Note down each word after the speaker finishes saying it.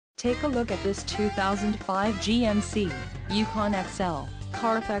Take a look at this 2005 GMC Yukon XL.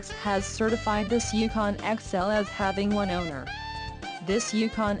 Carfax has certified this Yukon XL as having one owner. This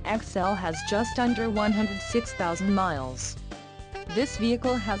Yukon XL has just under 106,000 miles. This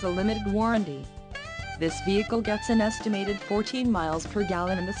vehicle has a limited warranty. This vehicle gets an estimated 14 miles per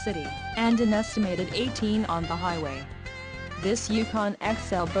gallon in the city, and an estimated 18 on the highway. This Yukon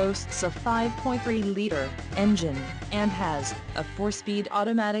XL boasts a 5.3-liter engine, and has a 4-speed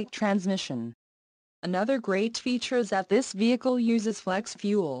automatic transmission. Another great feature is that this vehicle uses flex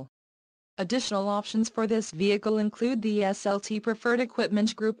fuel. Additional options for this vehicle include the SLT Preferred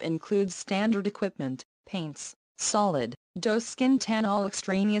Equipment Group includes standard equipment, paints, solid, doe skin tan. All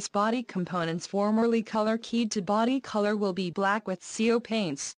extraneous body components formerly color-keyed to body color will be black with CO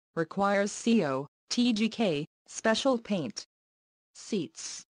paints, requires CO, TGK, special paint.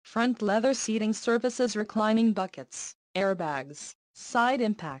 Seats, front leather seating surfaces, reclining buckets, airbags, side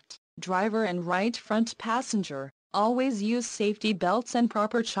impact, driver and right front passenger. Always use safety belts and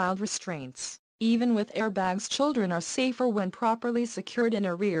proper child restraints. Even with airbags, children are safer when properly secured in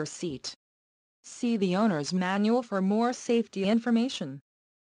a rear seat. See the owner's manual for more safety information.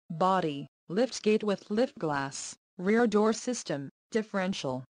 Body, liftgate with lift glass, rear door system,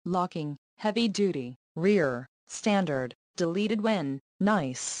 differential, locking, heavy duty, rear, standard, deleted when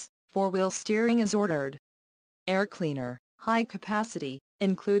nice, 4-wheel steering is ordered. Air cleaner, high capacity,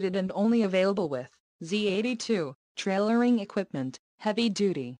 included and only available with Z82, trailering equipment, heavy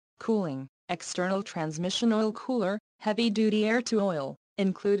duty, cooling, external transmission oil cooler, heavy duty air-to-oil,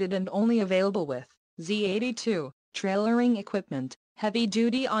 included and only available with Z82, trailering equipment, heavy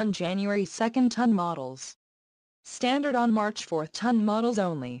duty on January 2 ton models. Standard on March 4 ton models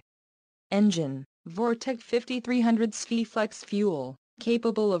only. Engine, Vortec 5300 SV Flex Fuel,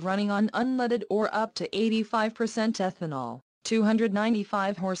 capable of running on unleaded or up to 85% ethanol,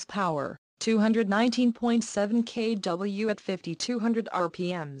 295 horsepower, 219.7 kW at 5200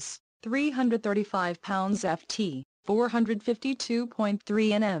 RPMs, 335 pounds ft, 452.3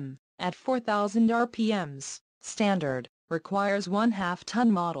 Nm, at 4000 RPMs, standard, requires 1/2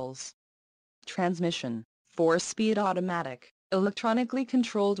 ton models. Transmission, 4-speed automatic, electronically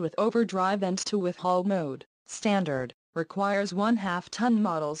controlled with overdrive and to-with-haul mode, standard, requires 1/2 ton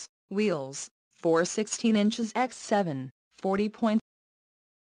models. Wheels, 4 16 inches x 7, 40.6